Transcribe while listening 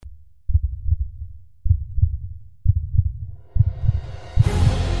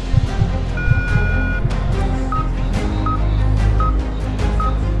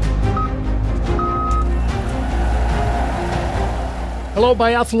Hello,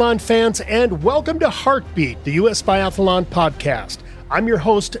 biathlon fans, and welcome to Heartbeat, the U.S. Biathlon podcast. I'm your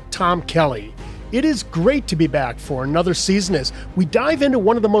host, Tom Kelly. It is great to be back for another season as we dive into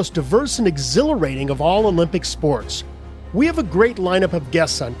one of the most diverse and exhilarating of all Olympic sports. We have a great lineup of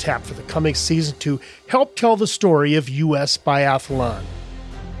guests on tap for the coming season to help tell the story of U.S. Biathlon.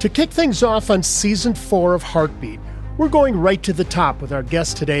 To kick things off on Season 4 of Heartbeat, we're going right to the top with our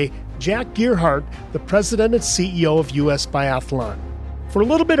guest today, Jack Gierhart, the President and CEO of U.S. Biathlon. For a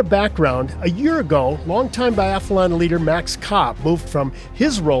little bit of background, a year ago, longtime biathlon leader Max Cobb moved from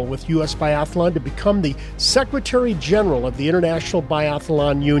his role with U.S. Biathlon to become the Secretary General of the International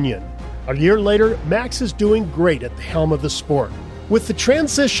Biathlon Union. A year later, Max is doing great at the helm of the sport. With the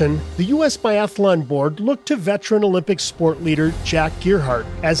transition, the U.S. Biathlon Board looked to veteran Olympic sport leader Jack Gierhart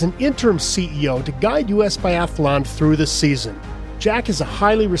as an interim CEO to guide U.S. Biathlon through the season. Jack is a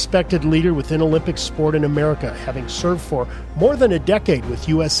highly respected leader within Olympic sport in America, having served for more than a decade with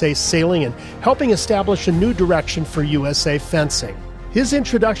USA Sailing and helping establish a new direction for USA Fencing. His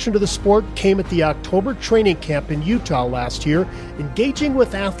introduction to the sport came at the October training camp in Utah last year, engaging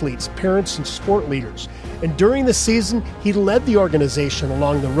with athletes, parents, and sport leaders. And during the season, he led the organization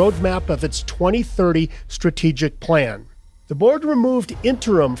along the roadmap of its 2030 strategic plan. The board removed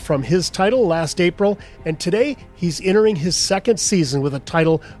interim from his title last April, and today he's entering his second season with a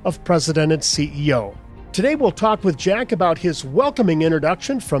title of President and CEO. Today we'll talk with Jack about his welcoming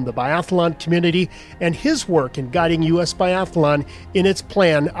introduction from the biathlon community and his work in guiding U.S. Biathlon in its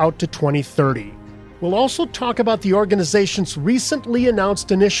plan out to 2030. We'll also talk about the organization's recently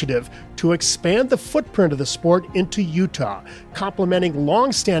announced initiative to expand the footprint of the sport into Utah, complementing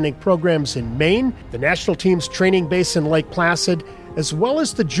long-standing programs in Maine, the national team's training base in Lake Placid, as well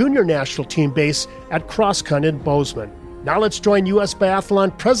as the junior national team base at Crosscut in Bozeman. Now let's join U.S.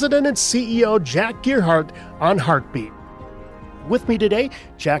 Biathlon President and CEO Jack Gierhart on Heartbeat. With me today,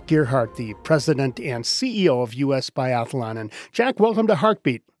 Jack Gierhart, the President and CEO of U.S. Biathlon. And Jack, welcome to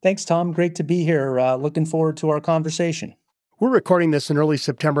Heartbeat. Thanks, Tom. Great to be here. Looking forward to our conversation. We're recording this in early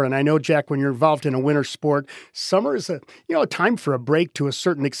September, and I know, Jack, when you're involved in a winter sport, summer is a time for a break to a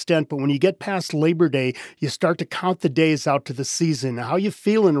certain extent, but when you get past Labor Day, you start to count the days out to the season. How are you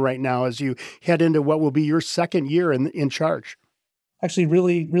feeling right now as you head into what will be your second year in charge? Actually,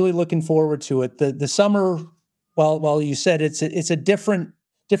 really, really looking forward to it. The summer, well, you said it's a different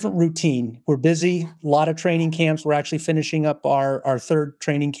routine. We're busy, a lot of training camps. We're actually finishing up our third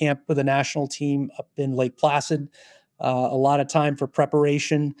training camp with the national team up in Lake Placid. A lot of time for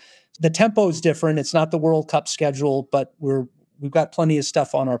preparation. The tempo is different. It's not the World Cup schedule, but we've got plenty of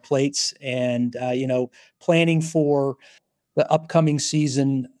stuff on our plates, and planning for the upcoming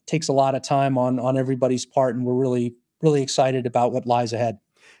season takes a lot of time on everybody's part, and we're really, really excited about what lies ahead.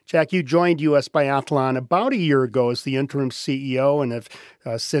 Jack, you joined U.S. Biathlon about a year ago as the interim CEO and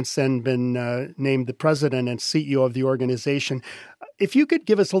have since then been named the president and CEO of the organization. If you could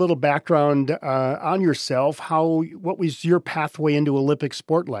give us a little background on yourself, what was your pathway into Olympic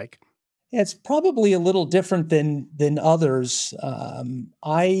sport like? It's probably a little different than others.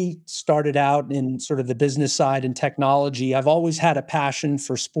 I started out in sort of the business side and technology. I've always had a passion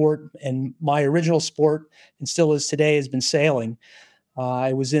for sport, and my original sport, and still is today, has been sailing.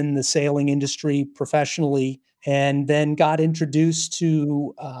 I was in the sailing industry professionally and then got introduced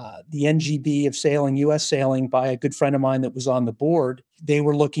to the NGB of sailing, U.S. Sailing, by a good friend of mine that was on the board. They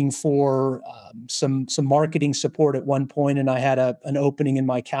were looking for some marketing support at one point, and I had an opening in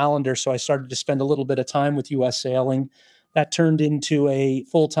my calendar, so I started to spend a little bit of time with U.S. Sailing. That turned into a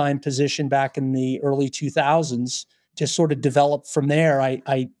full-time position back in the early 2000s, just sort of developed from there.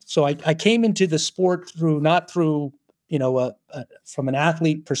 I came into the sport not through from an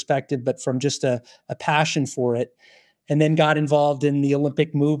athlete perspective, but from just a passion for it, and then got involved in the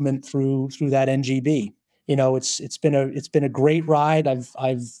Olympic movement through that NGB. It's been a great ride.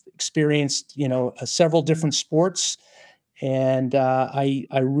 I've experienced several different sports, and I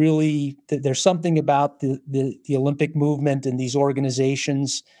really there's something about the Olympic movement and these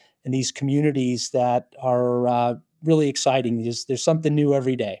organizations and these communities that are really exciting. There's something new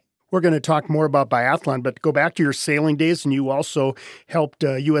every day. We're going to talk more about biathlon, but go back to your sailing days, and you also helped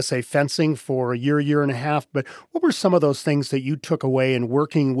USA Fencing for a year and a half. But what were some of those things that you took away in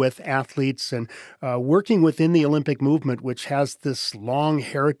working with athletes and working within the Olympic movement, which has this long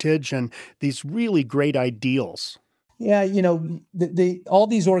heritage and these really great ideals? Yeah, all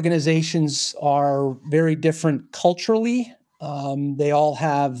these organizations are very different culturally. They all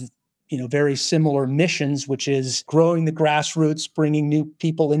have very similar missions, which is growing the grassroots, bringing new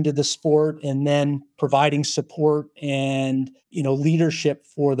people into the sport, and then providing support and, leadership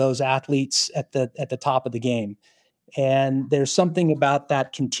for those athletes at the top of the game. And there's something about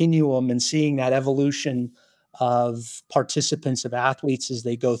that continuum and seeing that evolution of participants, of athletes as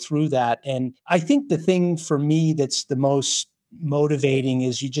they go through that. And I think the thing for me that's the most motivating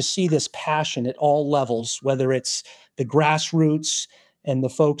is you just see this passion at all levels, whether it's the grassroots and the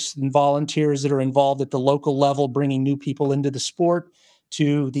folks and volunteers that are involved at the local level, bringing new people into the sport,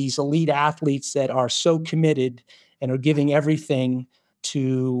 to these elite athletes that are so committed and are giving everything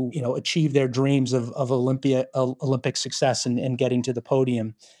to achieve their dreams of Olympic success and getting to the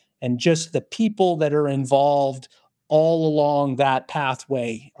podium. And just the people that are involved all along that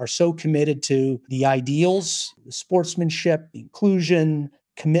pathway are so committed to the ideals, the sportsmanship, inclusion,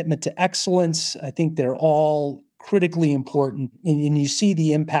 commitment to excellence. I think they're all critically important. And you see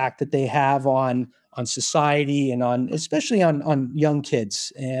the impact that they have on society and especially on young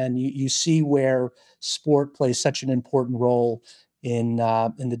kids. And you see where sport plays such an important role in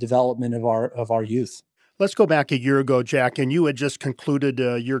the development of our youth. Let's go back a year ago, Jack, and you had just concluded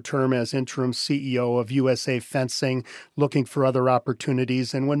your term as interim CEO of USA Fencing, looking for other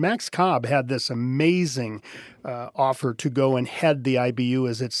opportunities. And when Max Cobb had this amazing offer to go and head the IBU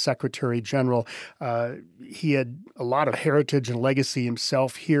as its Secretary General, he had a lot of heritage and legacy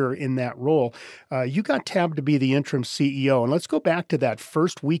himself here in that role. You got tabbed to be the interim CEO. And let's go back to that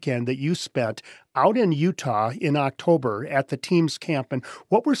first weekend that you spent out in Utah in October at the team's camp. And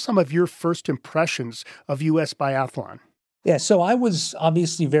what were some of your first impressions of U.S. biathlon? Yeah, so I was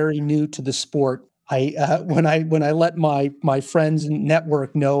obviously very new to the sport. When I let my friends and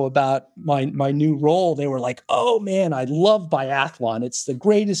network know about my new role, they were like, "Oh man, I love biathlon. It's the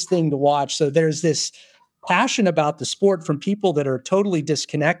greatest thing to watch." So there's this passion about the sport from people that are totally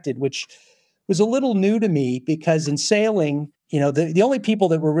disconnected, which was a little new to me because in sailing, the only people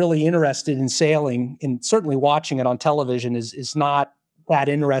that were really interested in sailing and certainly watching it on television is not that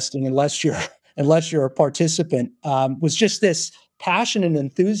interesting unless you're a participant, was just this passion and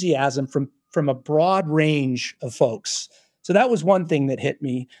enthusiasm from a broad range of folks. So that was one thing that hit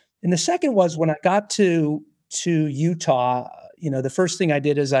me. And the second was when I got to Utah, the first thing I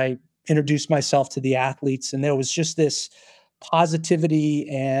did is I introduced myself to the athletes, and there was just this positivity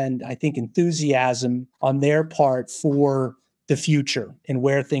and I think enthusiasm on their part for the future and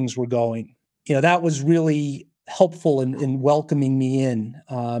where things were going. That was really helpful in welcoming me in,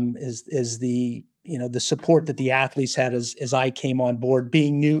 as the support that the athletes had as I came on board,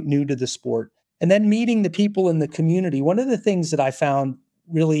 being new to the sport, and then meeting the people in the community. One of the things that I found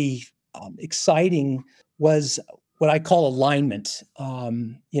really exciting was what I call alignment.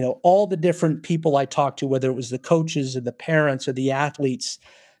 All the different people I talked to, whether it was the coaches or the parents or the athletes,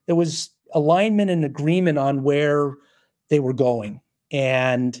 there was alignment and agreement on where they were going.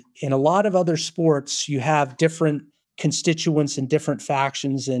 And in a lot of other sports, you have different constituents and different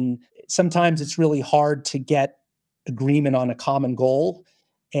factions, and sometimes it's really hard to get agreement on a common goal.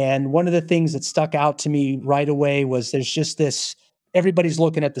 And one of the things that stuck out to me right away was there's just this, everybody's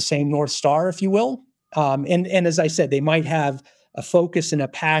looking at the same North Star, if you will. And as I said, they might have a focus and a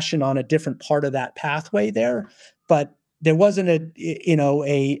passion on a different part of that pathway there, but there wasn't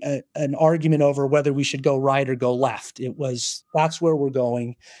an argument over whether we should go right or go left. It was, that's where we're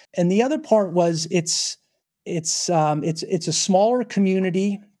going. And the other part was it's a smaller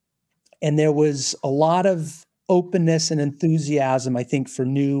community, and there was a lot of openness and enthusiasm, I think, for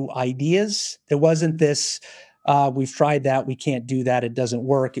new ideas. There wasn't this, we've tried that, we can't do that, it doesn't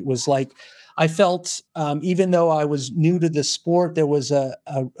work. It was like, I felt, even though I was new to the sport, there was a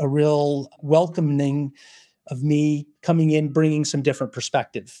real welcoming of me coming in, bringing some different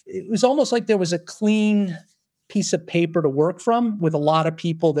perspective. It was almost like there was a clean piece of paper to work from, with a lot of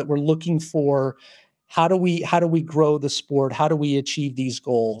people that were looking for how do we grow the sport? How do we achieve these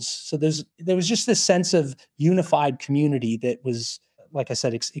goals? So there was just this sense of unified community that was, like I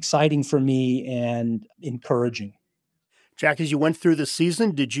said, exciting for me and encouraging. Jack, as you went through the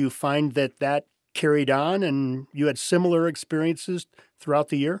season, did you find that carried on and you had similar experiences throughout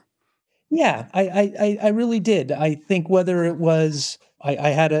the year? Yeah, I really did. I think whether it was I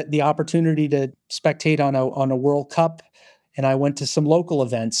had the opportunity to spectate on a World Cup, and I went to some local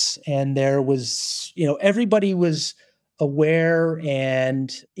events, and there was, everybody was aware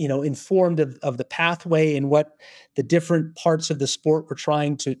and, informed of the pathway and what the different parts of the sport were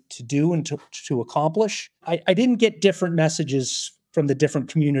trying to do and to accomplish. I didn't get different messages from the different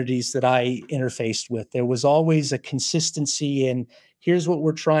communities that I interfaced with. There was always a consistency in, here's what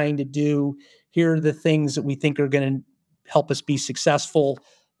we're trying to do. Here are the things that we think are going to help us be successful.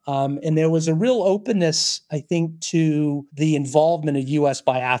 And there was a real openness, I think, to the involvement of U.S.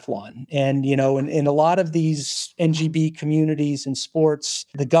 biathlon. And, in a lot of these NGB communities and sports,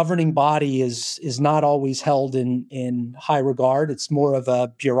 the governing body is not always held in high regard. It's more of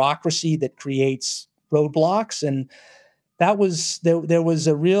a bureaucracy that creates roadblocks. And that was there was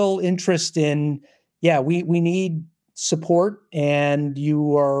a real interest in, we need support, and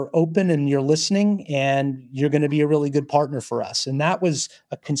you are open and you're listening, and you're going to be a really good partner for us. And that was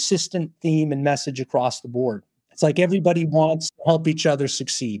a consistent theme and message across the board. It's like everybody wants to help each other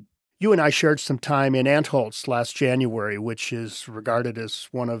succeed. You and I shared some time in Antholz last January, which is regarded as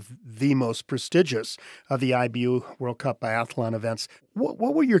one of the most prestigious of the IBU World Cup biathlon events. What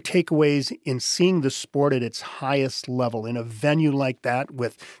were your takeaways in seeing the sport at its highest level in a venue like that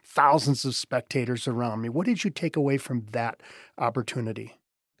with thousands of spectators around me? What did you take away from that opportunity?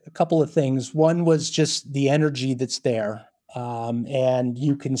 A couple of things. One was just the energy that's there. And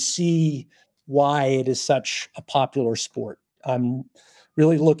you can see why it is such a popular sport. I'm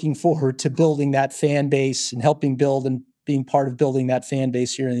really looking forward to building that fan base and helping build and being part of building that fan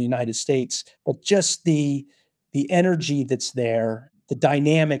base here in the United States. But just the energy that's there, the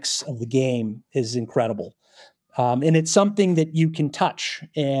dynamics of the game is incredible. And it's something that you can touch.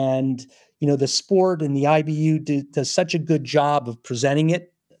 And, the sport and the IBU does such a good job of presenting it.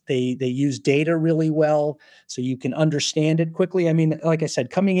 They use data really well, so you can understand it quickly. I mean, like I said,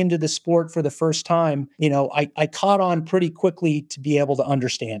 coming into the sport for the first time, I caught on pretty quickly to be able to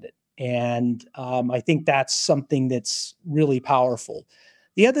understand it. And I think that's something that's really powerful.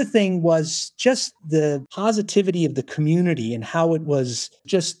 The other thing was just the positivity of the community and how it was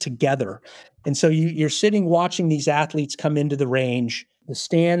just together. And so you're sitting watching these athletes come into the range, the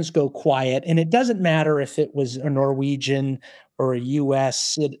stands go quiet, and it doesn't matter if it was a Norwegian or a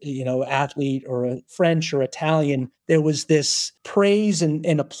U.S. athlete or a French or Italian. There was this praise and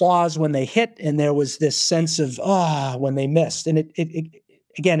applause when they hit, and there was this sense of when they missed. And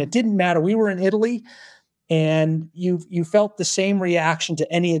it didn't matter. We were in Italy, and you felt the same reaction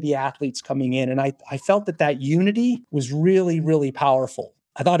to any of the athletes coming in. And I felt that unity was really, really powerful.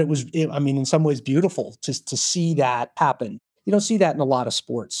 I thought it was, in some ways beautiful to see that happen. You don't see that in a lot of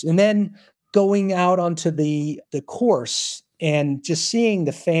sports. And then going out onto the course and just seeing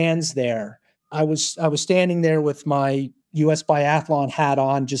the fans there. I was standing there with my U.S. biathlon hat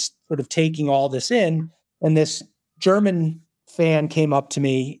on, just sort of taking all this in. And this German fan came up to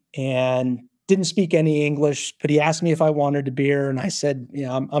me and didn't speak any English, but he asked me if I wanted a beer. And I said,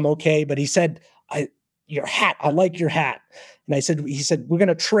 I'm okay. But he said, your hat, I like your hat. And he said, we're going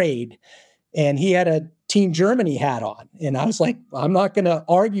to trade. And he had a Team Germany hat on. And I was like, I'm not going to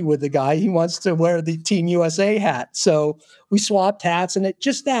argue with the guy. He wants to wear the Team USA hat. So we swapped hats, and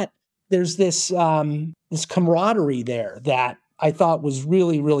there's this camaraderie there that I thought was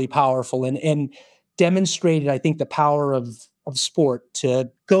really, really powerful and demonstrated, I think, the power of sport to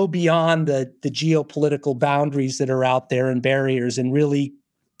go beyond the geopolitical boundaries that are out there and barriers, and really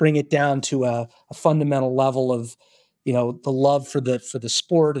bring it down to a fundamental level of the love for the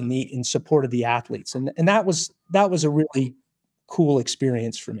sport and in support of the athletes. And that was a really cool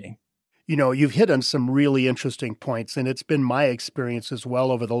experience for me. You've hit on some really interesting points, and it's been my experience as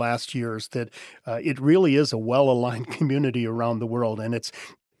well over the last years that it really is a well-aligned community around the world. And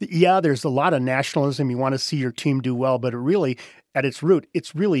there's a lot of nationalism. You want to see your team do well, but at its root,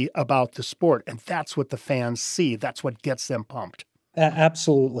 it's really about the sport. And that's what the fans see. That's what gets them pumped.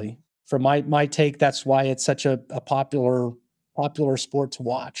 Absolutely. From my take, that's why it's such a popular sport to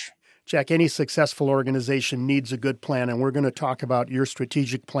watch. Jack, any successful organization needs a good plan, and we're going to talk about your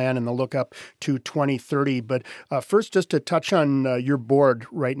strategic plan and the look up to 2030. But first, just to touch on your board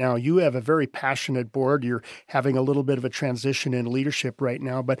right now, you have a very passionate board. You're having a little bit of a transition in leadership right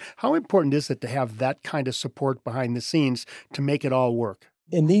now, but how important is it to have that kind of support behind the scenes to make it all work?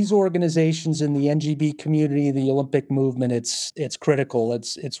 In these organizations, in the NGB community, the Olympic movement, it's critical.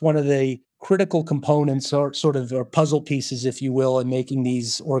 It's one of the critical components, or sort of or puzzle pieces, if you will, in making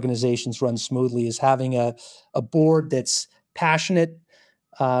these organizations run smoothly, is having a board that's passionate,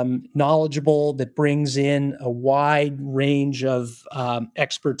 knowledgeable, that brings in a wide range of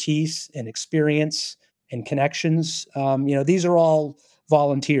expertise and experience and connections. These are all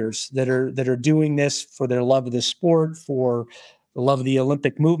volunteers that are doing this for their love of the sport, for the love of the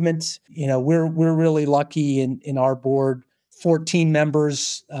Olympic movement. We're really lucky in our board, 14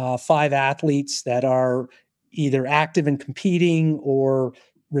 members, 5 athletes that are either active and competing or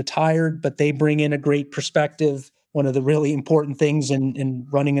retired, but they bring in a great perspective. One of the really important things in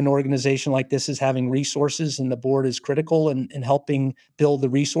running an organization like this is having resources, and the board is critical in helping build the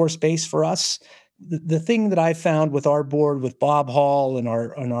resource base for us. the thing that I found with our board, with Bob Hall and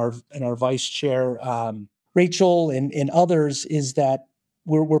our vice chair, Rachel and others, is that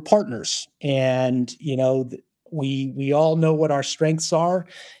we're partners, and we all know what our strengths are,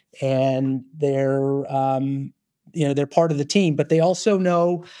 and they're part of the team, but they also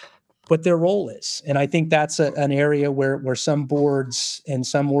know what their role is. And I think that's an area where some boards and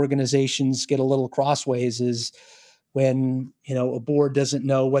some organizations get a little crossways, is when a board doesn't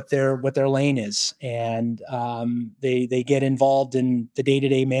know what their lane is, and they get involved in the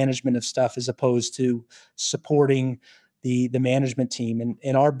day-to-day management of stuff as opposed to supporting the management team.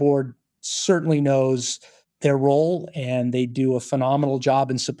 And our board certainly knows their role, and they do a phenomenal job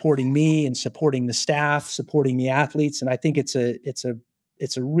in supporting me and supporting the staff, supporting the athletes. And I think it's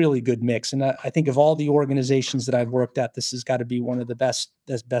a really good mix. And I think of all the organizations that I've worked at, this has got to be one of the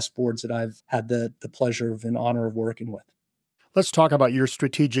best boards that I've had the pleasure of and honor of working with. Let's talk about your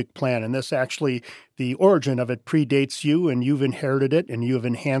strategic plan. And this actually, the origin of it predates you, and you've inherited it, and you have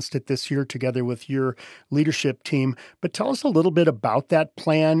enhanced it this year together with your leadership team. But tell us a little bit about that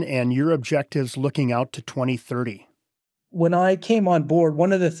plan and your objectives looking out to 2030. When I came on board,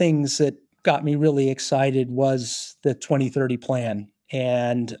 one of the things that got me really excited was the 2030 plan.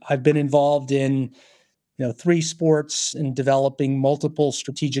 And I've been involved in 3 sports and developing multiple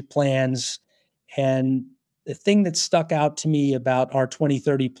strategic plans. And the thing that stuck out to me about our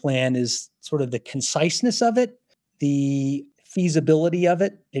 2030 plan is sort of the conciseness of it, the feasibility of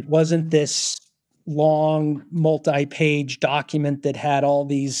it. It wasn't this long, multi-page document that had all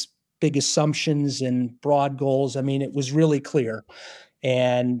these big assumptions and broad goals. I mean, it was really clear.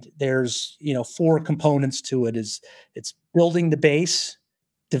 And there's, 4 components to it. It's building the base,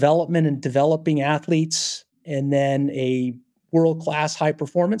 development and developing athletes, and then a world-class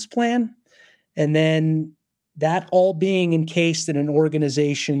high-performance plan. And then that all being encased in an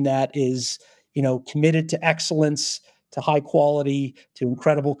organization that is, committed to excellence, to high quality, to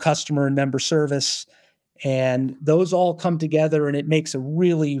incredible customer and member service. And those all come together, and it makes a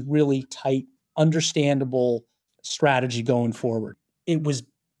really, really tight, understandable strategy going forward. It was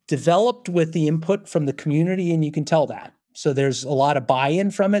developed with the input from the community, and you can tell that. So there's a lot of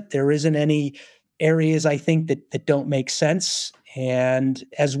buy-in from it. There isn't any areas, I think, that don't make sense. And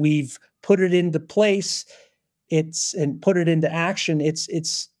as we've put it into place, and put it into action,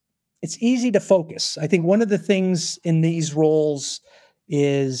 it's easy to focus. I think one of the things in these roles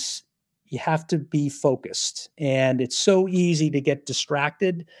is you have to be focused, and it's so easy to get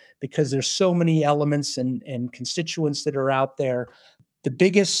distracted because there's so many elements and constituents that are out there. The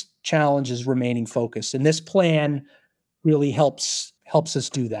biggest challenge is remaining focused, and this plan really helps us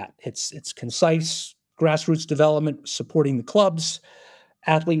do that. It's concise grassroots development, supporting the clubs,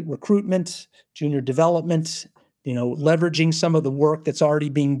 athlete recruitment, junior development, leveraging some of the work that's already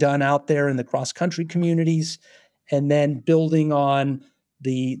being done out there in the cross-country communities, and then building on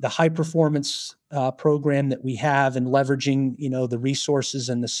the high-performance program that we have, and leveraging, the resources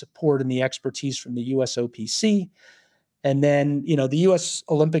and the support and the expertise from the U.S. OPC. And then, the U.S.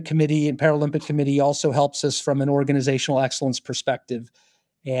 Olympic Committee and Paralympic Committee also helps us from an organizational excellence perspective.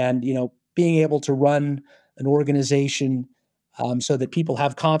 And, being able to run an organization so that people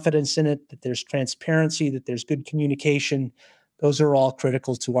have confidence in it, that there's transparency, that there's good communication, those are all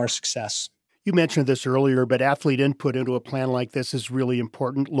critical to our success. You mentioned this earlier, but athlete input into a plan like this is really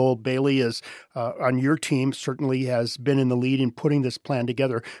important. Lowell Bailey is on your team, certainly has been in the lead in putting this plan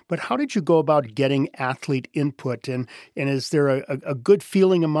together. But how did you go about getting athlete input? And is there a good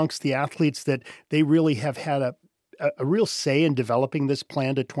feeling amongst the athletes that they really have had a real say in developing this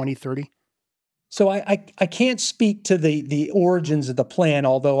plan to 2030? So I can't speak to the origins of the plan,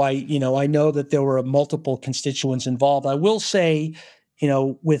 although I know that there were multiple constituents involved. I will say,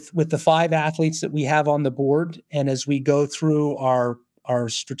 with the 5 athletes that we have on the board, and as we go through our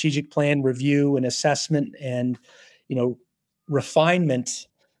strategic plan review and assessment and, refinement,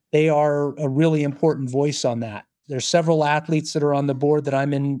 they are a really important voice on that. There's several athletes that are on the board that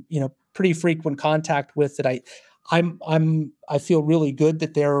I'm in, pretty frequent contact with, that I feel really good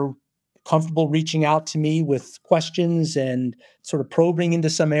that they're comfortable reaching out to me with questions and sort of probing into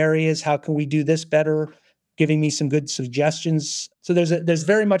some areas. How can we do this better? Giving me some good suggestions. So there's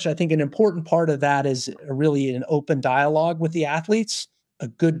very much, I think, an important part of that is really an open dialogue with the athletes, a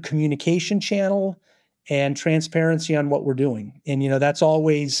good communication channel, and transparency on what we're doing. And, that's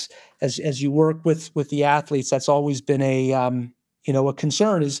always, as you work with the athletes, that's always been a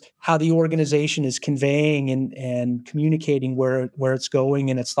concern, is how the organization is conveying and communicating where it's going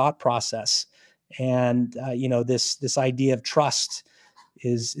in its thought process. And, this idea of trust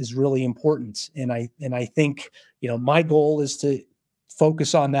is really important. And I think, my goal is to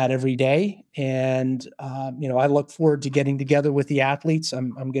focus on that every day. And, I look forward to getting together with the athletes.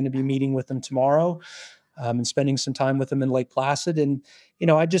 I'm going to be meeting with them tomorrow and spending some time with them in Lake Placid. And,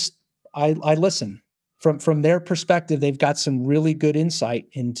 I listen. From their perspective, they've got some really good insight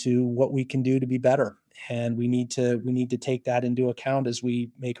into what we can do to be better. And we need to take that into account as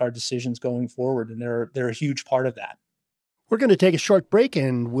we make our decisions going forward. And they're a huge part of that. We're going to take a short break,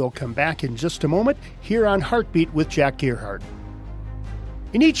 and we'll come back in just a moment here on Heartbeat with Jack Gierhart.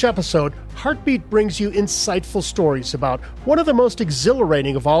 In each episode, Heartbeat brings you insightful stories about one of the most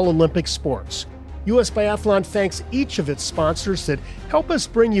exhilarating of all Olympic sports. U.S. Biathlon thanks each of its sponsors that help us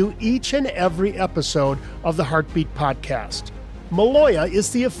bring you each and every episode of the Heartbeat podcast. Maloya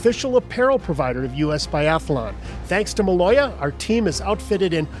is the official apparel provider of U.S. Biathlon. Thanks to Maloya, our team is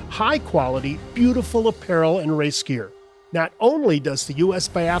outfitted in high-quality, beautiful apparel and race gear. Not only does the U.S.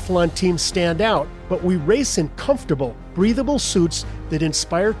 Biathlon team stand out, but we race in comfortable, breathable suits that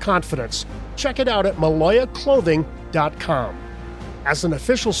inspire confidence. Check it out at maloyaclothing.com. As an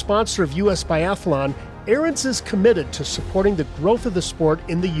official sponsor of U.S. Biathlon, Aaron's is committed to supporting the growth of the sport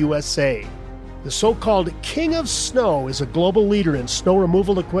in the USA. The so-called King of Snow is a global leader in snow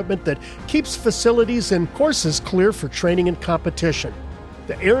removal equipment that keeps facilities and courses clear for training and competition.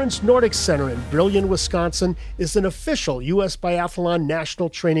 The Aaron's Nordic Center in Brillion, Wisconsin is an official U.S. Biathlon National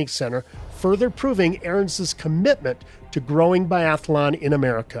Training Center, further proving Aaron's commitment to growing biathlon in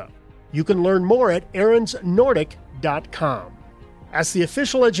America. You can learn more at aaronsnordic.com. As the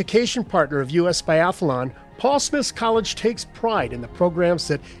official education partner of U.S. Biathlon, Paul Smith's College takes pride in the programs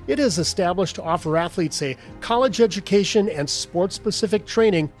that it has established to offer athletes a college education and sports-specific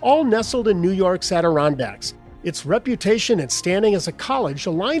training, all nestled in New York's Adirondacks. Its reputation and standing as a college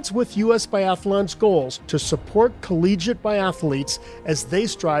aligns with U.S. Biathlon's goals to support collegiate biathletes as they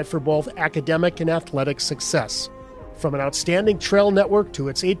strive for both academic and athletic success. From an outstanding trail network to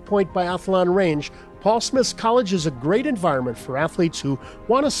its 8-point biathlon range, Paul Smith's College is a great environment for athletes who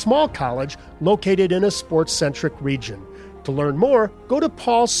want a small college located in a sports-centric region. To learn more, go to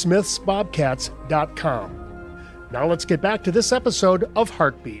paulsmithsbobcats.com. Now let's get back to this episode of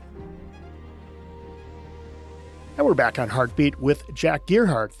Heartbeat. And we're back on Heartbeat with Jack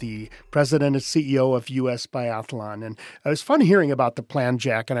Gierhart, the president and CEO of U.S. Biathlon. And it was fun hearing about the plan,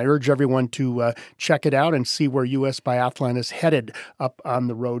 Jack, and I urge everyone to check it out and see where U.S. Biathlon is headed up on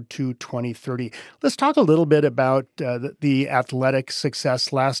the road to 2030. Let's talk a little bit about the athletic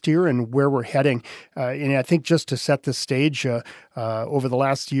success last year and where we're heading. And I think just to set the stage, over the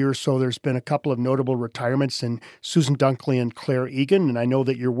last year or so, there's been a couple of notable retirements in Susan Dunkley and Claire Egan, and I know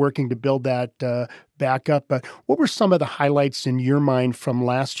that you're working to build that back up. But what were some of the highlights in your mind from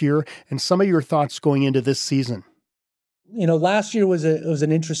last year and some of your thoughts going into this season? Last year was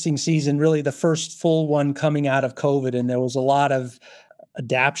an interesting season, really the first full one coming out of COVID, and there was a lot of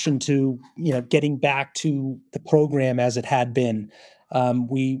adaptation to, getting back to the program as it had been.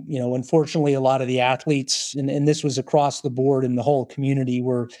 Unfortunately, a lot of the athletes, and this was across the board in the whole community,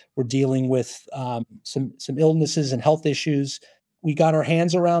 were dealing with some illnesses and health issues. We got our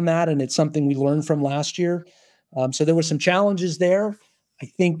hands around that, and it's something we learned from last year. So there were some challenges there. I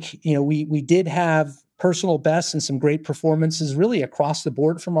think, we did have personal bests and some great performances really across the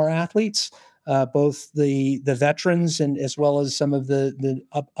board from our athletes, both the veterans and as well as some of the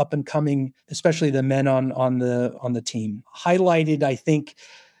up and coming, especially the men on the team. Highlighted, I think,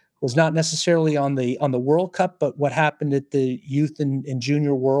 was not necessarily on the World Cup, but what happened at the Youth and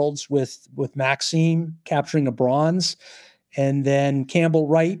Junior Worlds with Maxime capturing a bronze. And then Campbell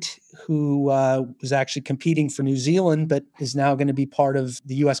Wright, who was actually competing for New Zealand, but is now going to be part of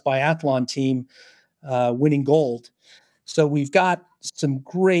the U.S. Biathlon team, winning gold. So we've got some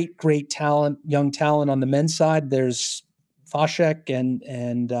great talent, young talent on the men's side. There's Vasek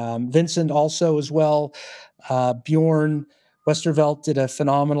and Vincent also as well. Bjorn Westervelt did a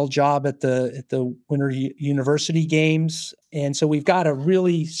phenomenal job at the Winter University Games. And so we've got a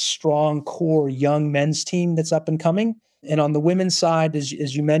really strong core young men's team that's up and coming. And on the women's side, as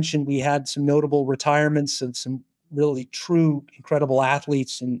you mentioned, we had some notable retirements of some really true, incredible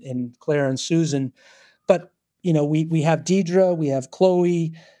athletes in Claire and Susan. But, we have Deidre, we have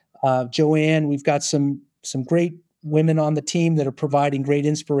Chloe, Joanne. We've got some great women on the team that are providing great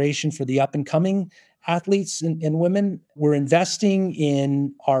inspiration for the up-and-coming athletes and women. We're investing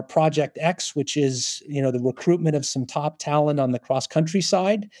in our Project X, which is, the recruitment of some top talent on the cross-country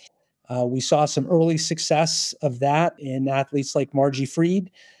side. We saw some early success of that in athletes like Margie Freed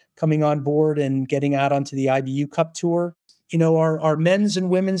coming on board and getting out onto the IBU Cup Tour. Our men's and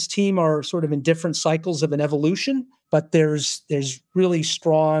women's team are sort of in different cycles of an evolution, but there's really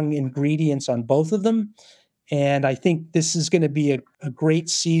strong ingredients on both of them. And I think this is going to be a great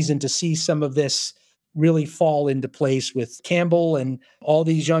season to see some of this really fall into place with Campbell and all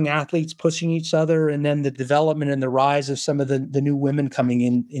these young athletes pushing each other, and then the development and the rise of some of the new women coming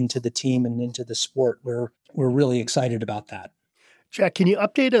into the team and into the sport. We're really excited about that. Jack, can you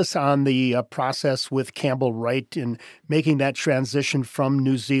update us on the process with Campbell Wright in making that transition from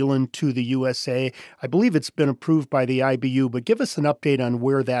New Zealand to the USA? I believe it's been approved by the IBU, but give us an update on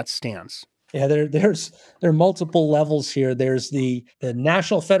where that stands. Yeah, there are multiple levels here. There's the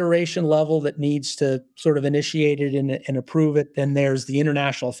national federation level that needs to sort of initiate it and approve it. Then there's the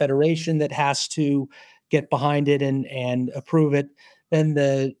international federation that has to get behind it and approve it. Then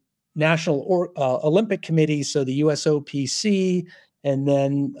the National Olympic Committee, so the USOPC, and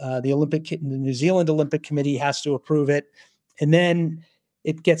then the New Zealand Olympic Committee has to approve it, and then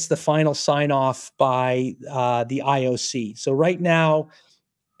it gets the final sign off by the IOC. So right now,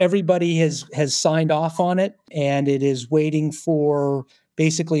 everybody has signed off on it, and it is waiting for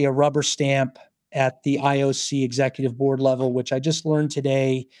basically a rubber stamp at the IOC executive board level, which I just learned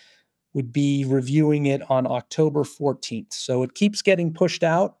today would be reviewing it on October 14th. So it keeps getting pushed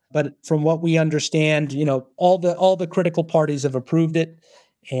out, but from what we understand, all the critical parties have approved it,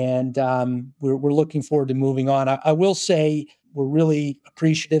 and we're looking forward to moving on. I will say we're really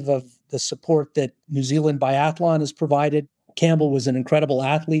appreciative of the support that New Zealand Biathlon has provided. Campbell was an incredible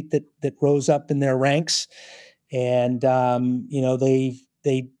athlete that rose up in their ranks, and they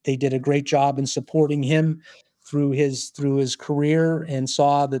did a great job in supporting him through his career, and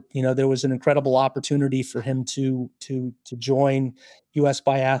saw that there was an incredible opportunity for him to join U.S.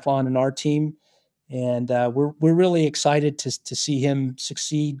 Biathlon and our team, and we're really excited to see him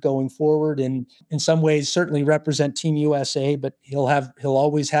succeed going forward, and in some ways certainly represent Team USA, but he'll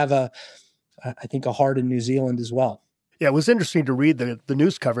always have I think a heart in New Zealand as well. Yeah, it was interesting to read the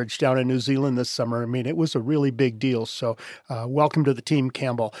news coverage down in New Zealand this summer. I mean, it was a really big deal. So welcome to the team,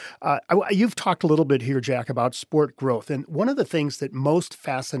 Campbell. You've talked a little bit here, Jack, about sport growth. And one of the things that most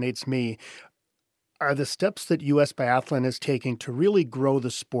fascinates me are the steps that U.S. Biathlon is taking to really grow the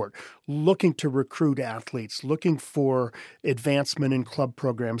sport, looking to recruit athletes, looking for advancement in club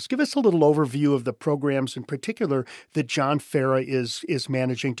programs. Give us a little overview of the programs in particular that John Farah is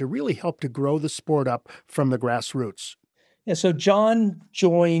managing to really help to grow the sport up from the grassroots. Yeah, so John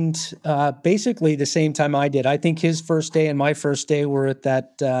joined basically the same time I did. I think his first day and my first day were at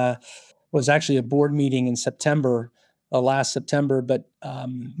that was actually a board meeting in September, last September. But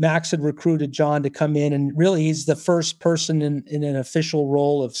Max had recruited John to come in, and really he's the first person in an official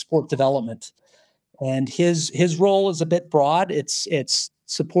role of sport development. And his role is a bit broad. It's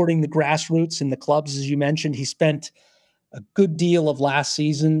supporting the grassroots and the clubs, as you mentioned. He spent a good deal of last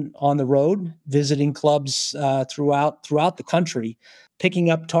season on the road, visiting clubs throughout the country, picking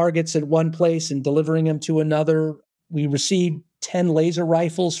up targets at one place and delivering them to another. We received 10 laser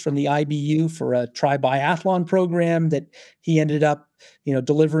rifles from the IBU for a tri-biathlon program that he ended up,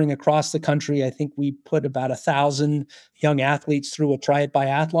 delivering across the country. I think we put about 1,000 young athletes through a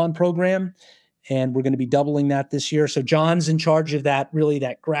tri-biathlon program, and we're going to be doubling that this year. So John's in charge of that, really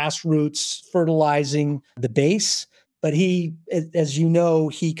that grassroots fertilizing the base. But he, as you know,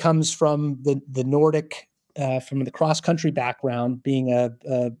 he comes from the Nordic, from the cross-country background, being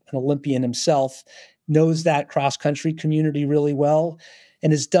an Olympian himself, knows that cross-country community really well,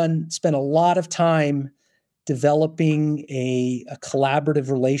 and has spent a lot of time developing a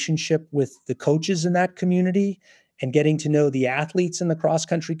collaborative relationship with the coaches in that community and getting to know the athletes in the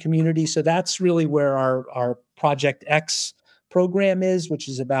cross-country community. So that's really where our Project X program is, which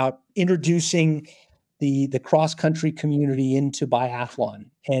is about introducing the cross-country community into biathlon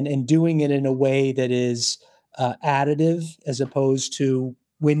and doing it in a way that is additive as opposed to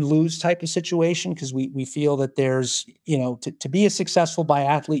win-lose type of situation, because we feel that there's, to be a successful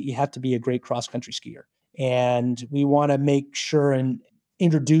biathlete, you have to be a great cross-country skier. And we want to make sure and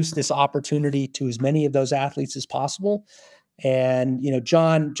introduce this opportunity to as many of those athletes as possible. And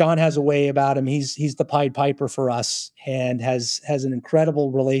John has a way about him. He's the Pied Piper for us, and has an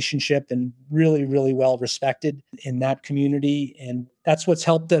incredible relationship and really, really well respected in that community. And that's what's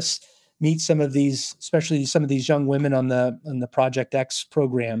helped us meet some of these, especially some of these young women on the Project X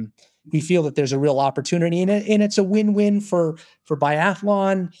program. We feel that there's a real opportunity in it, and it's a win-win for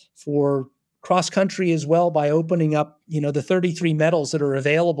biathlon, for cross country as well, by opening up the 33 medals that are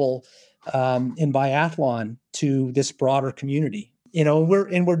available in biathlon to this broader community.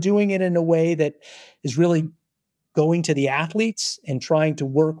 We're doing it in a way that is really going to the athletes and trying to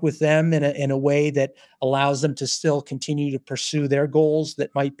work with them in a way that allows them to still continue to pursue their goals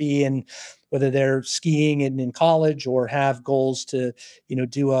that might be in, whether they're skiing in college or have goals to,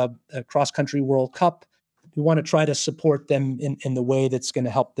 do a cross-country World Cup. we want to try to support them in the way that's going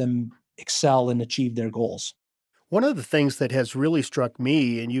to help them excel and achieve their goals. One of the things that has really struck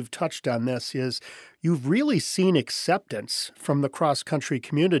me, and you've touched on this, is you've really seen acceptance from the cross-country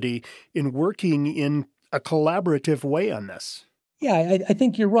community in working in a collaborative way on this. Yeah, I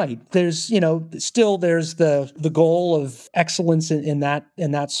think you're right. There's, still there's the goal of excellence in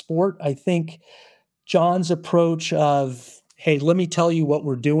that sport. I think John's approach of, hey, let me tell you what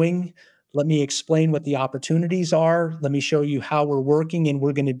we're doing. Let me explain what the opportunities are. Let me show you how we're working, and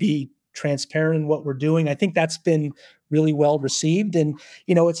we're going to be transparent in what we're doing. I think that's been really well received, and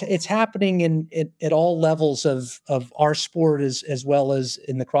it's happening at all levels of our sport as well as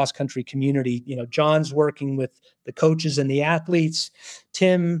in the cross country community. John's working with the coaches and the athletes.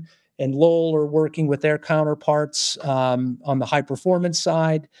 Tim and Lowell are working with their counterparts on the high performance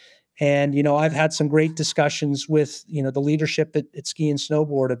side. And, I've had some great discussions with, the leadership at Ski and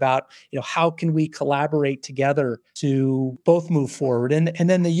Snowboard about, how can we collaborate together to both move forward? And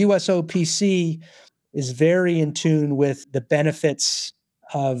then the USOPC is very in tune with the benefits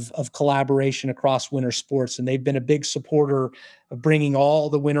of collaboration across winter sports. And they've been a big supporter of bringing all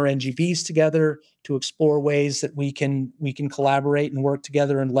the winter NGBs together to explore ways that we can collaborate and work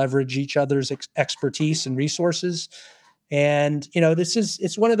together and leverage each other's expertise and resources. And,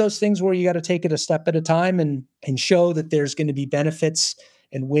 it's one of those things where you got to take it a step at a time and show that there's going to be benefits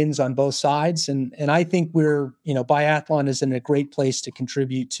and wins on both sides. And I think biathlon is in a great place to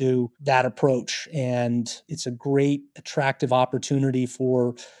contribute to that approach. And it's a great, attractive opportunity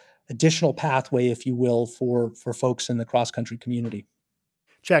for additional pathway, if you will, for folks in the cross-country community.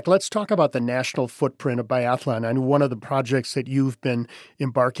 Jack, let's talk about the national footprint of biathlon. And one of the projects that you've been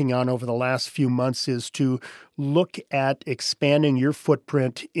embarking on over the last few months is to look at expanding your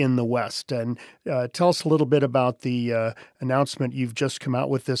footprint in the West. And tell us a little bit about the announcement you've just come out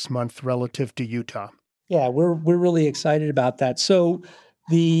with this month relative to Utah. Yeah, we're really excited about that. So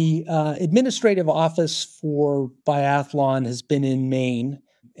the administrative office for biathlon has been in Maine,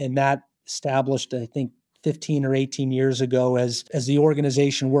 and that established, I think, 15 or 18 years ago as the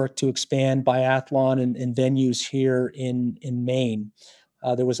organization worked to expand biathlon and venues here in Maine.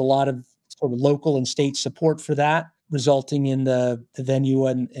 There was a lot of sort of local and state support for that, resulting in the venue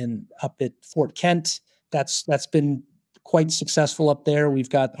and up at Fort Kent. That's been quite successful up there. We've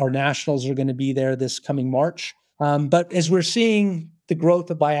got our nationals are going to be there this coming March. But as we're seeing the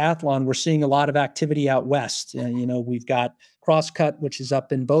growth of biathlon, we're seeing a lot of activity out west. We've got Crosscut, which is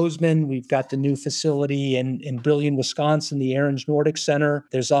up in Bozeman. We've got the new facility in Brillion, Wisconsin, the Aaron's Nordic Center.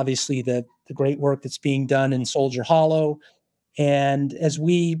 There's obviously the great work that's being done in Soldier Hollow. And as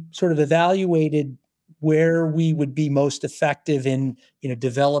we sort of evaluated where we would be most effective in,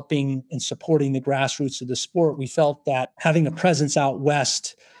 developing and supporting the grassroots of the sport, we felt that having a presence out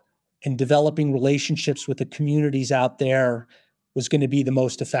west and developing relationships with the communities out there was going to be the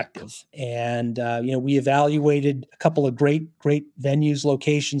most effective. And, we evaluated a couple of great venues,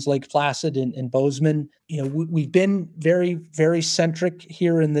 locations, Lake Placid and Bozeman. We've been very, very centric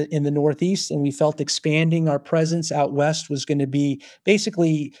here in the Northeast, and we felt expanding our presence out west was going to be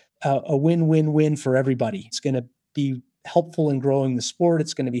basically a win-win-win for everybody. It's going to be helpful in growing the sport.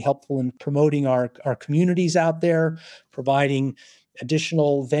 It's going to be helpful in promoting our communities out there, providing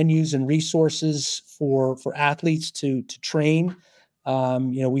additional venues and resources for athletes to train.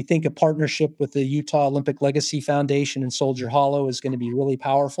 We think a partnership with the Utah Olympic Legacy Foundation and Soldier Hollow is going to be really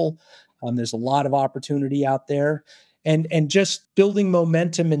powerful. There's a lot of opportunity out there. And just building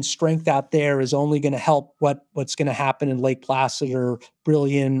momentum and strength out there is only going to help what's going to happen in Lake Placid or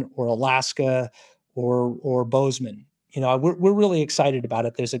Brillion or Alaska or Bozeman. We're really excited about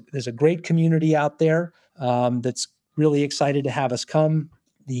it. There's a great community out there that's really excited to have us come.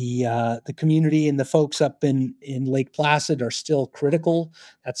 The community and the folks up in Lake Placid are still critical.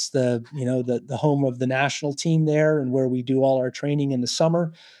 That's the home of the national team there and where we do all our training in the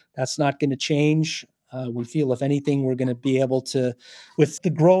summer. That's not going to change. We feel, if anything, we're going to be able to, with the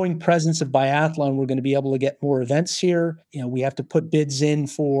growing presence of biathlon, we're going to be able to get more events here. We have to put bids in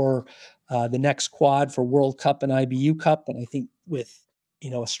for the next quad for World Cup and IBU Cup. And I think with,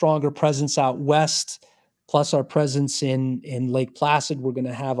 a stronger presence out west, plus our presence in Lake Placid, we're going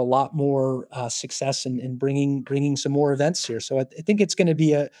to have a lot more success in bringing some more events here. So I think it's going to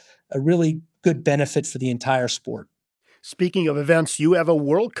be a really good benefit for the entire sport. Speaking of events, you have a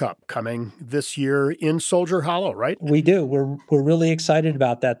World Cup coming this year in Soldier Hollow, right? We do. We're really excited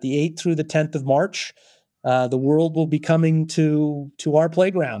about that. The 8th through the 10th of March, the world will be coming to our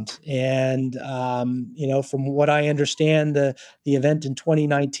playground. And, from what I understand, the event in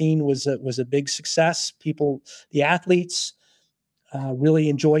 2019 was a big success. The athletes really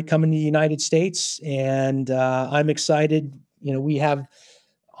enjoy coming to the United States, and I'm excited. We have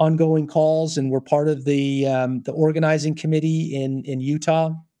ongoing calls, and we're part of the organizing committee in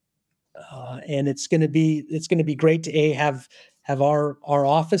Utah, and it's going to be great to have our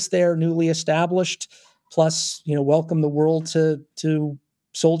office there newly established, plus welcome the world to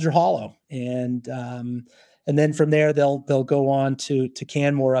Soldier Hollow, and then from there they'll go on to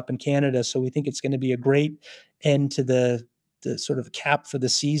Canmore up in Canada. So we think it's going to be a great end to the sort of cap for the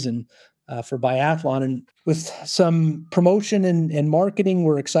season for biathlon. And with some promotion and marketing,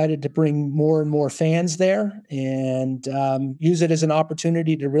 we're excited to bring more and more fans there and use it as an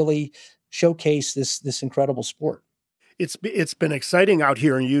opportunity to really showcase this incredible sport. It's been exciting out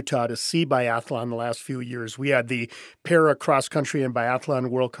here in Utah to see biathlon the last few years. We had the Para Cross Country and Biathlon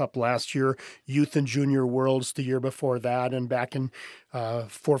World Cup last year, Youth and Junior Worlds the year before that, and back in 4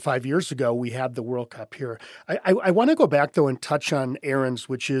 or 5 years ago, we had the World Cup here. I want to go back, though, and touch on Aaron's,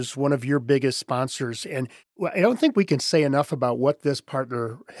 which is one of your biggest sponsors. And I don't think we can say enough about what this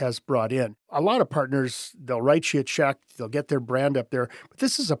partner has brought in. A lot of partners, they'll write you a check, they'll get their brand up there, but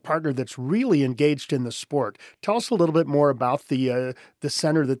this is a partner that's really engaged in the sport. Tell us a little bit more about the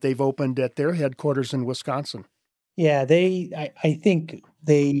center that they've opened at their headquarters in Wisconsin. Yeah, I think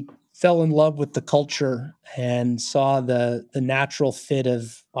they fell in love with the culture and saw the natural fit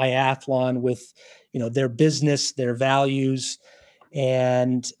of biathlon with, their business, their values,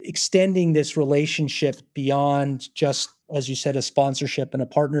 and extending this relationship beyond just, as you said, a sponsorship and a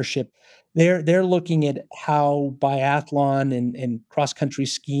partnership. They're looking at how biathlon and cross country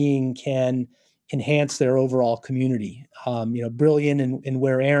skiing can enhance their overall community. Brilliant and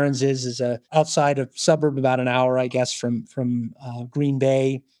where Aaron's is a outside of suburb, about an hour, I guess, from Green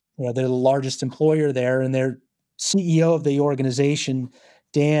Bay. They're the largest employer there, and their CEO of the organization,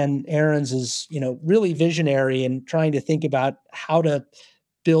 Dan Aarons, is really visionary and trying to think about how to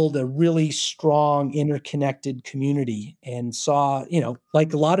build a really strong, interconnected community, and saw,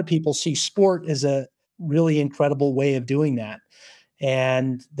 like a lot of people, see sport as a really incredible way of doing that.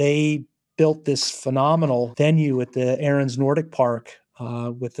 And they built this phenomenal venue at the Aarons Nordic Park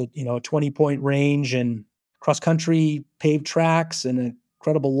with a 20-point range and cross country paved tracks and an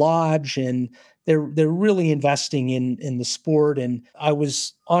incredible lodge, and they're really investing in the sport. And I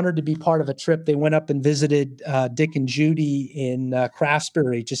was honored to be part of a trip. They went up and visited Dick and Judy in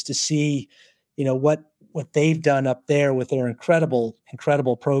Craftsbury just to see what they've done up there with their incredible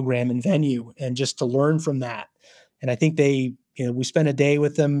program and venue, and just to learn from that. And I think we spent a day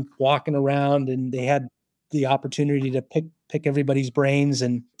with them walking around, and they had the opportunity to pick everybody's brains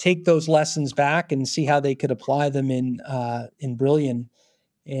and take those lessons back and see how they could apply them in Brillion.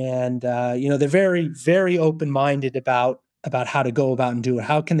 And they're very, very open-minded about how to go about and do it.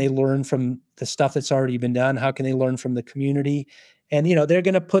 How can they learn from the stuff that's already been done? How can they learn from the community? And they're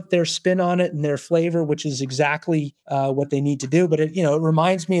going to put their spin on it and their flavor, which is exactly what they need to do. But it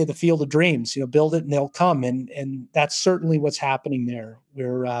reminds me of the Field of Dreams. Build it and they'll come, and that's certainly what's happening there.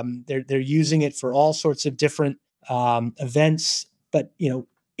 Where they're using it for all sorts of different events, but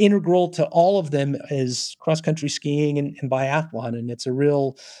integral to all of them is cross-country skiing and biathlon. And it's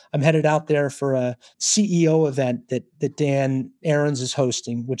I'm headed out there for a CEO event that Dan Aarons is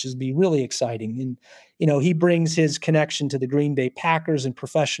hosting, which is be really exciting. And, he brings his connection to the Green Bay Packers and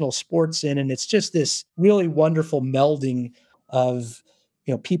professional sports in, and it's just this really wonderful melding of,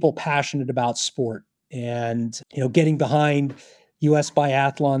 people passionate about sport and, getting behind U.S.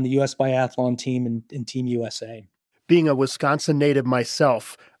 Biathlon, the U.S. Biathlon team and Team USA. Being a Wisconsin native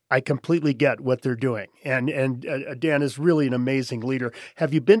myself, I completely get what they're doing. And Dan is really an amazing leader.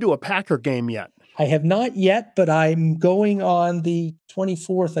 Have you been to a Packer game yet? I have not yet, but I'm going on the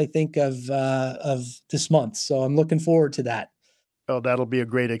 24th, I think, of this month. So I'm looking forward to that. Oh, that'll be a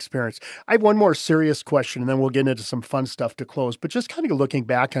great experience. I have one more serious question, and then we'll get into some fun stuff to close. But just kind of looking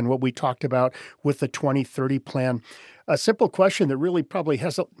back on what we talked about with the 2030 plan, a simple question that really probably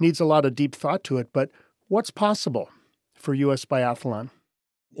needs a lot of deep thought to it, but what's possible for U.S. Biathlon?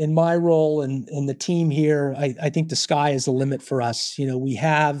 In my role and the team here, I think the sky is the limit for us. We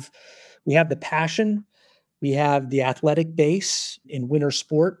have the passion, we have the athletic base in winter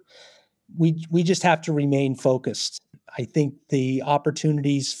sport. We just have to remain focused. I think the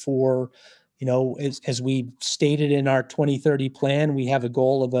opportunities for, as we stated in our 2030 plan, we have a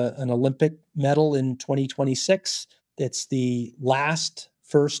goal of an Olympic medal in 2026. That's the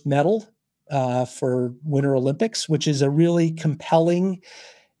first medal for Winter Olympics, which is a really compelling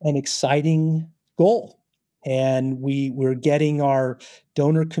and exciting goal. And we're getting our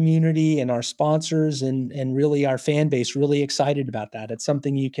donor community and our sponsors and really our fan base really excited about that. It's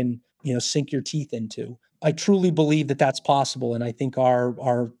something you can, sink your teeth into. I truly believe that that's possible. And I think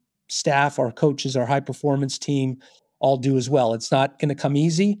our staff, our coaches, our high performance team all do as well. It's not going to come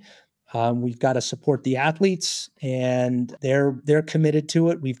easy. We've got to support the athletes, and they're committed to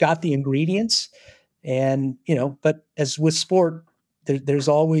it. We've got the ingredients, and but as with sport, there's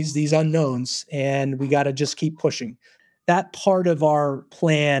always these unknowns, and we got to just keep pushing. That part of our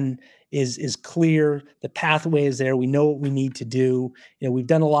plan is clear. The pathway is there. We know what we need to do. We've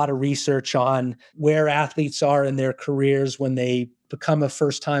done a lot of research on where athletes are in their careers when they become a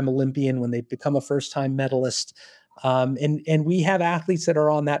first-time Olympian, when they become a first-time medalist. And we have athletes that are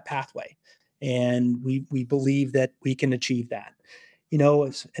on that pathway, and we believe that we can achieve that.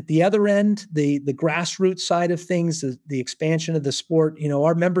 At the other end, the grassroots side of things, the expansion of the sport,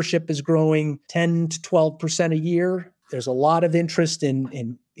 our membership is growing 10 to 12% a year. There's a lot of interest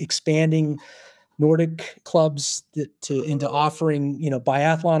in expanding Nordic clubs into offering,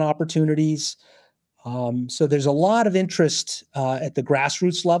 biathlon opportunities. So there's a lot of interest at the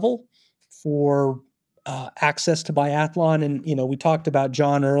grassroots level for access to biathlon. And, we talked about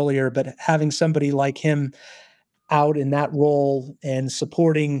John earlier, but having somebody like him out in that role and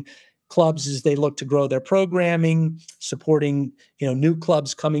supporting clubs as they look to grow their programming, supporting, new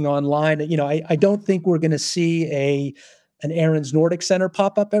clubs coming online. I don't think we're going to see an Aaron's Nordic Center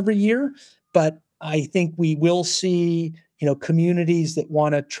pop up every year, but I think we will see, communities that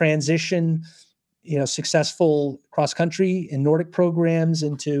want to transition, successful cross-country and Nordic programs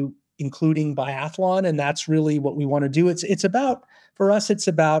into including biathlon. And that's really what we want to do. For us, it's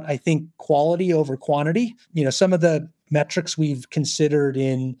about, I think, quality over quantity. Some of the metrics we've considered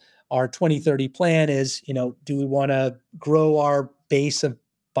in our 2030 plan is, do we want to grow our base of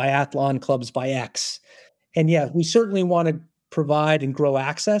biathlon clubs by X? And yeah, we certainly want to provide and grow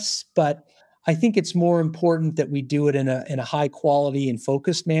access, but I think it's more important that we do it in a high quality and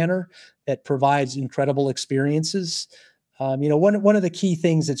focused manner that provides incredible experiences. One of the key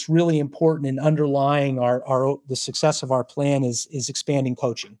things that's really important in underlying the success of our plan is expanding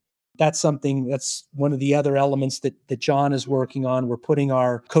coaching. That's one of the other elements that John is working on. We're putting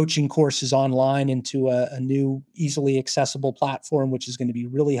our coaching courses online into a new, easily accessible platform, which is going to be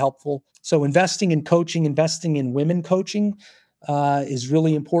really helpful. So investing in coaching, investing in women coaching is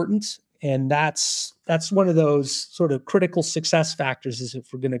really important. And that's one of those sort of critical success factors is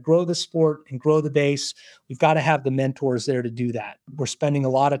if we're going to grow the sport and grow the base, we've got to have the mentors there to do that. We're spending a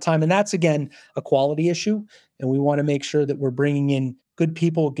lot of time, and that's, again, a quality issue. And we want to make sure that we're bringing in good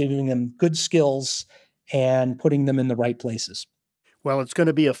people, giving them good skills, and putting them in the right places. Well, it's going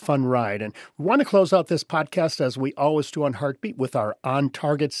to be a fun ride. And we want to close out this podcast, as we always do on Heartbeat, with our On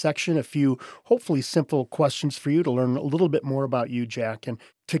Target section. A few hopefully simple questions for you to learn a little bit more about you, Jack. And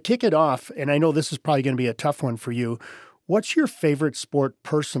to kick it off, and I know this is probably going to be a tough one for you, what's your favorite sport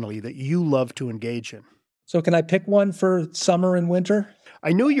personally that you love to engage in? So can I pick one for summer and winter?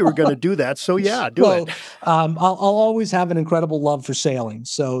 I knew you were going to do that, so yeah, do it. I'll always have an incredible love for sailing,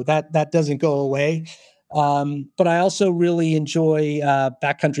 so that doesn't go away. But I also really enjoy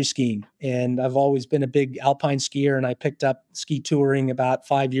backcountry skiing, and I've always been a big alpine skier, and I picked up ski touring about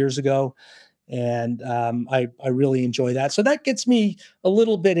 5 years ago, and I really enjoy that. So that gets me a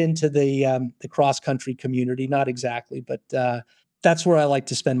little bit into the cross-country community, not exactly, but that's where I like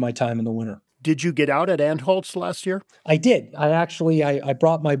to spend my time in the winter. Did you get out at Antholz last year? I did. I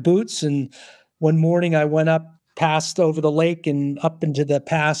brought my boots, and one morning I went up past over the lake and up into the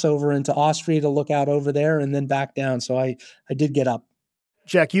pass over into Austria to look out over there and then back down. So I did get up.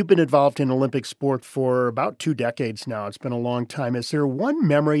 Jack, you've been involved in Olympic sport for about 2 decades now. It's been a long time. Is there one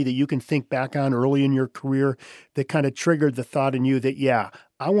memory that you can think back on early in your career that kind of triggered the thought in you that, yeah,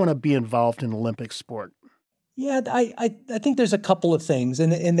 I want to be involved in Olympic sport? Yeah, I think there's a couple of things,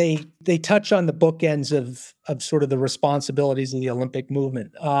 and they touch on the bookends of sort of the responsibilities of the Olympic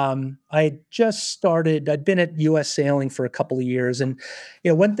movement. I'd been at U.S. Sailing for a couple of years, and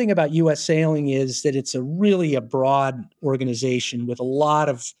one thing about U.S. Sailing is that it's a broad organization with a lot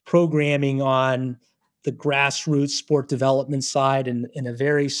of programming on the grassroots sport development side, and a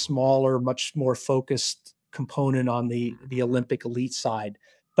very smaller, much more focused component on the Olympic elite side.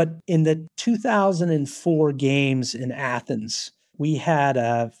 But in the 2004 games in Athens, we had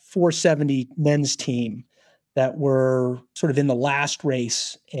a 470 men's team that were sort of in the last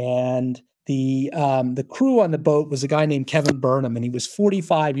race. And the crew on the boat was a guy named Kevin Burnham, and he was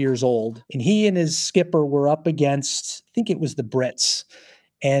 45 years old. And he and his skipper were up against, I think it was the Brits.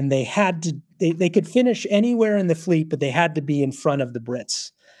 And they could finish anywhere in the fleet, but they had to be in front of the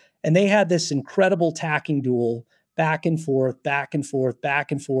Brits. And they had this incredible tacking duel, back and forth, back and forth,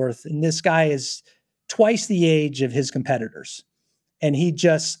 back and forth. And this guy is twice the age of his competitors. And he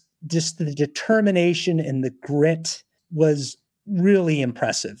just the determination and the grit was really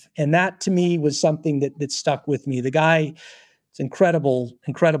impressive. And that to me was something that stuck with me. The guy is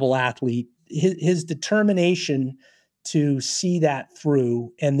incredible athlete. His determination to see that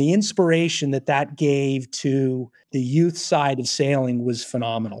through and the inspiration that gave to the youth side of sailing was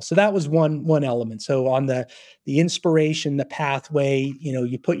phenomenal. So that was one element. So on the inspiration, the pathway,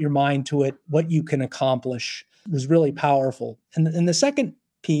 you put your mind to it, what you can accomplish was really powerful. And the second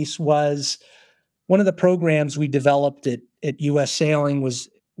piece was one of the programs we developed at U.S. Sailing was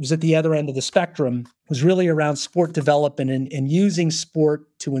at the other end of the spectrum, was really around sport development and using sport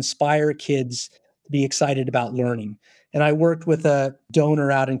to inspire kids to be excited about learning. And I worked with a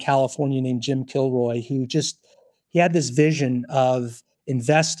donor out in California named Jim Kilroy, who he had this vision of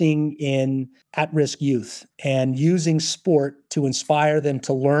investing in at-risk youth and using sport to inspire them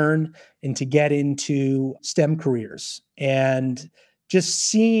to learn and to get into STEM careers. And just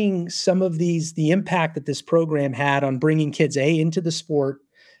seeing some of the impact that this program had on bringing kids into the sport,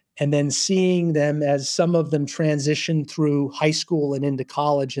 and then seeing them as some of them transition through high school and into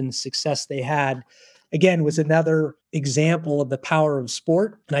college and the success they had, again, was another example of the power of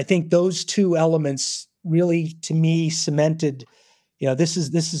sport. And I think those two elements really, to me, cemented, this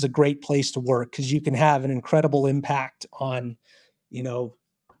is a great place to work because you can have an incredible impact on,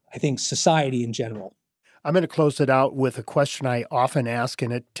 I think society in general. I'm going to close it out with a question I often ask,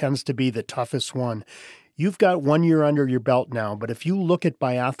 and it tends to be the toughest one. You've got 1 year under your belt now, but if you look at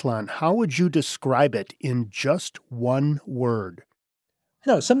biathlon, how would you describe it in just one word?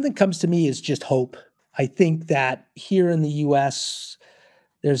 Something comes to me is just hope. I think that here in the U.S.,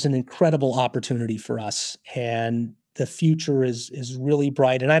 there's an incredible opportunity for us, and the future is really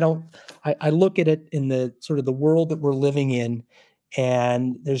bright. And I look at it in the sort of the world that we're living in,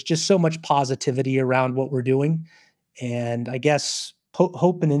 and there's just so much positivity around what we're doing. And I guess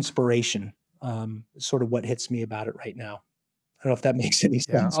hope and inspiration is sort of what hits me about it right now. I don't know if that makes any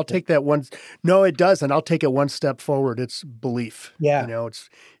sense. Yeah, I'll take that one. No, it does. And I'll take it one step forward. It's belief. Yeah.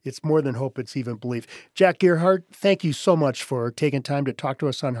 It's more than hope. It's even belief. Jack Gierhart, thank you so much for taking time to talk to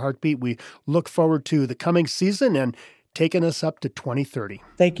us on Heartbeat. We look forward to the coming season and taking us up to 2030.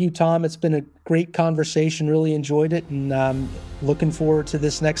 Thank you, Tom. It's been a great conversation. Really enjoyed it. And looking forward to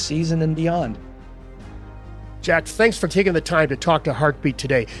this next season and beyond. Jack, thanks for taking the time to talk to Heartbeat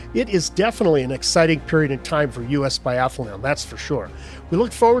today. It is definitely an exciting period in time for U.S. Biathlon, that's for sure. We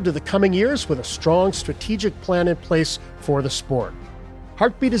look forward to the coming years with a strong strategic plan in place for the sport.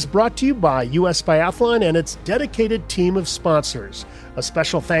 Heartbeat is brought to you by U.S. Biathlon and its dedicated team of sponsors. A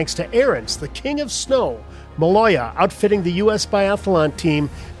special thanks to Aaron's, the King of Snow, Maloya, outfitting the U.S. Biathlon team,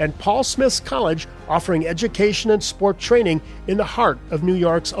 and Paul Smith's College, offering education and sport training in the heart of New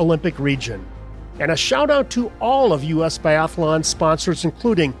York's Olympic region. And a shout out to all of U.S. Biathlon sponsors,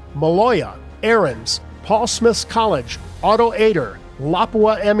 including Maloya, Aaron's, Paul Smith's College, Auto Aider,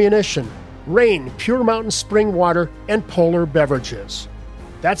 Lapua Ammunition, Rain, Pure Mountain Spring Water, and Polar Beverages.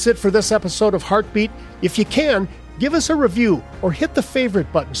 That's it for this episode of Heartbeat. If you can, give us a review or hit the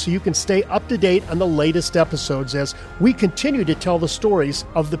favorite button so you can stay up to date on the latest episodes as we continue to tell the stories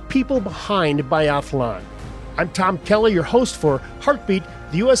of the people behind biathlon. I'm Tom Kelly, your host for Heartbeat,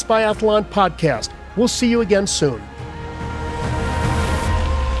 the U.S. Biathlon Podcast. We'll see you again soon.